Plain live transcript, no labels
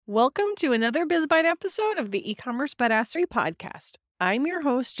Welcome to another BizBite episode of the E-commerce Badassery podcast. I'm your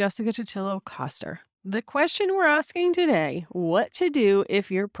host, Jessica Totillo-Coster. The question we're asking today, what to do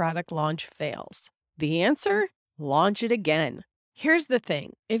if your product launch fails? The answer, launch it again. Here's the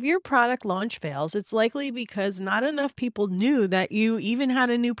thing. If your product launch fails, it's likely because not enough people knew that you even had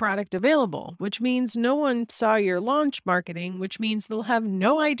a new product available, which means no one saw your launch marketing, which means they'll have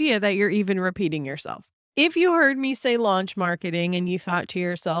no idea that you're even repeating yourself. If you heard me say launch marketing and you thought to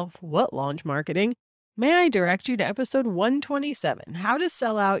yourself, what launch marketing? May I direct you to episode 127, How to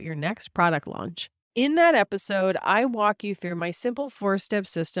Sell Out Your Next Product Launch. In that episode, I walk you through my simple 4-step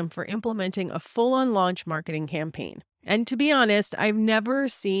system for implementing a full-on launch marketing campaign. And to be honest, I've never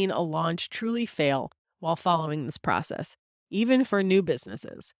seen a launch truly fail while following this process, even for new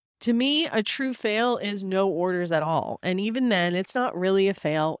businesses. To me, a true fail is no orders at all. And even then, it's not really a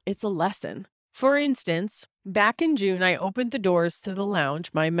fail, it's a lesson. For instance, back in June, I opened the doors to the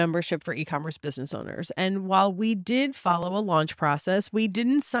lounge, my membership for e-commerce business owners. And while we did follow a launch process, we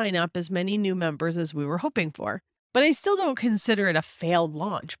didn't sign up as many new members as we were hoping for. But I still don't consider it a failed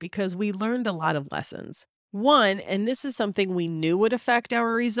launch because we learned a lot of lessons. One, and this is something we knew would affect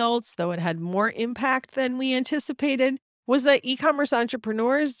our results, though it had more impact than we anticipated, was that e-commerce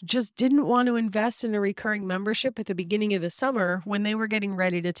entrepreneurs just didn't want to invest in a recurring membership at the beginning of the summer when they were getting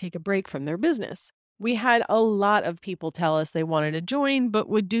ready to take a break from their business. We had a lot of people tell us they wanted to join, but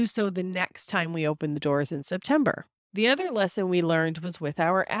would do so the next time we opened the doors in September. The other lesson we learned was with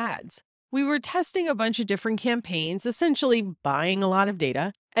our ads. We were testing a bunch of different campaigns, essentially buying a lot of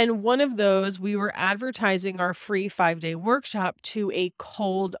data. And one of those, we were advertising our free 5-day workshop to a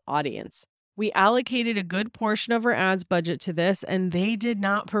cold audience. We allocated a good portion of our ads budget to this, and they did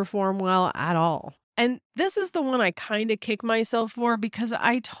not perform well at all. And this is the one I kind of kick myself for because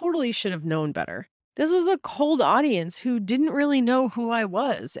I totally should have known better. This was a cold audience who didn't really know who I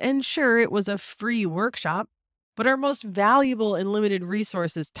was. And sure, it was a free workshop, but our most valuable and limited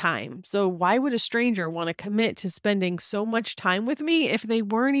resource is time. So why would a stranger want to commit to spending so much time with me if they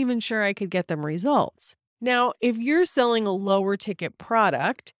weren't even sure I could get them results? Now, if you're selling a lower ticket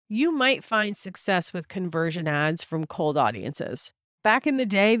product, you might find success with conversion ads from cold audiences. Back in the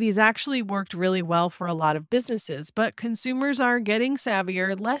day, these actually worked really well for a lot of businesses, but consumers are getting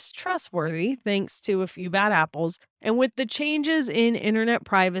savvier, less trustworthy, thanks to a few bad apples. And with the changes in internet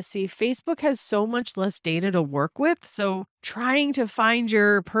privacy, Facebook has so much less data to work with, so trying to find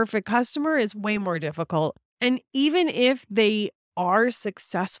your perfect customer is way more difficult. And even if they are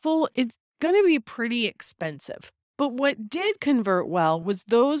successful, it's going to be pretty expensive. But what did convert well was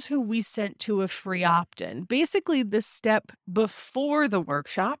those who we sent to a free opt-in, basically the step before the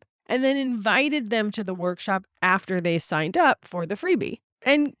workshop, and then invited them to the workshop after they signed up for the freebie.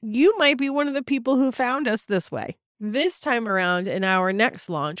 And you might be one of the people who found us this way. This time around in our next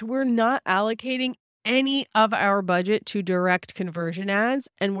launch, we're not allocating any of our budget to direct conversion ads,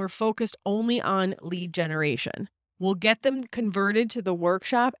 and we're focused only on lead generation. We'll get them converted to the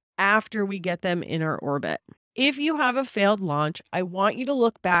workshop after we get them in our orbit. If you have a failed launch, I want you to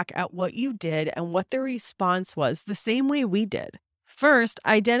look back at what you did and what the response was the same way we did. First,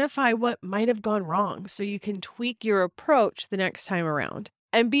 identify what might have gone wrong so you can tweak your approach the next time around.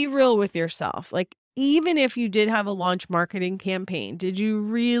 And be real with yourself. Like, even if you did have a launch marketing campaign, did you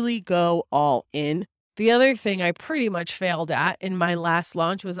really go all in? The other thing I pretty much failed at in my last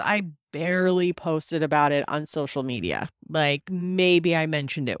launch was I barely posted about it on social media. Like maybe I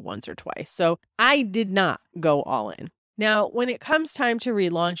mentioned it once or twice. So I did not go all in. Now, when it comes time to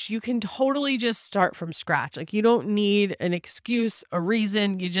relaunch, you can totally just start from scratch. Like you don't need an excuse, a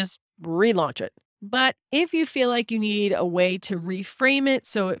reason, you just relaunch it. But if you feel like you need a way to reframe it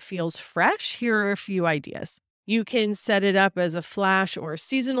so it feels fresh, here are a few ideas. You can set it up as a flash or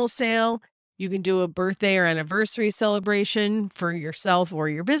seasonal sale. You can do a birthday or anniversary celebration for yourself or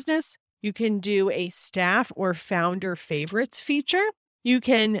your business. You can do a staff or founder favorites feature. You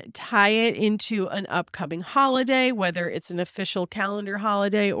can tie it into an upcoming holiday, whether it's an official calendar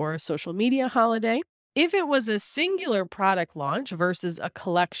holiday or a social media holiday. If it was a singular product launch versus a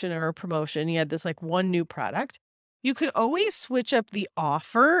collection or a promotion, you had this like one new product, you could always switch up the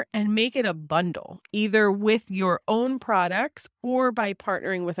offer and make it a bundle, either with your own products or by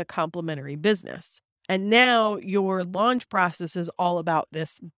partnering with a complementary business. And now your launch process is all about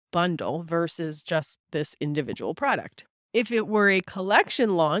this bundle versus just this individual product. If it were a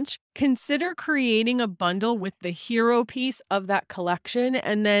collection launch, consider creating a bundle with the hero piece of that collection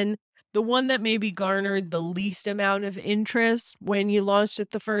and then the one that maybe garnered the least amount of interest when you launched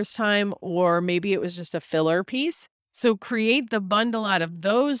it the first time, or maybe it was just a filler piece. So create the bundle out of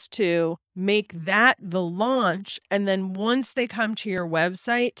those two make that the launch. And then once they come to your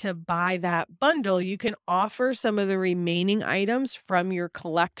website to buy that bundle, you can offer some of the remaining items from your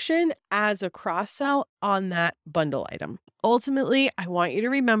collection as a cross-sell on that bundle item. Ultimately, I want you to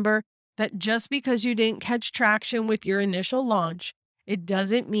remember that just because you didn't catch traction with your initial launch, it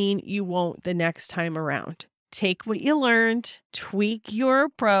doesn't mean you won't the next time around. Take what you learned, tweak your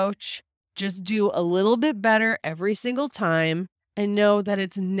approach, just do a little bit better every single time, and know that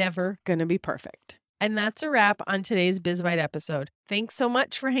it's never going to be perfect. And that's a wrap on today's BizBite episode. Thanks so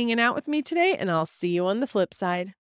much for hanging out with me today, and I'll see you on the flip side.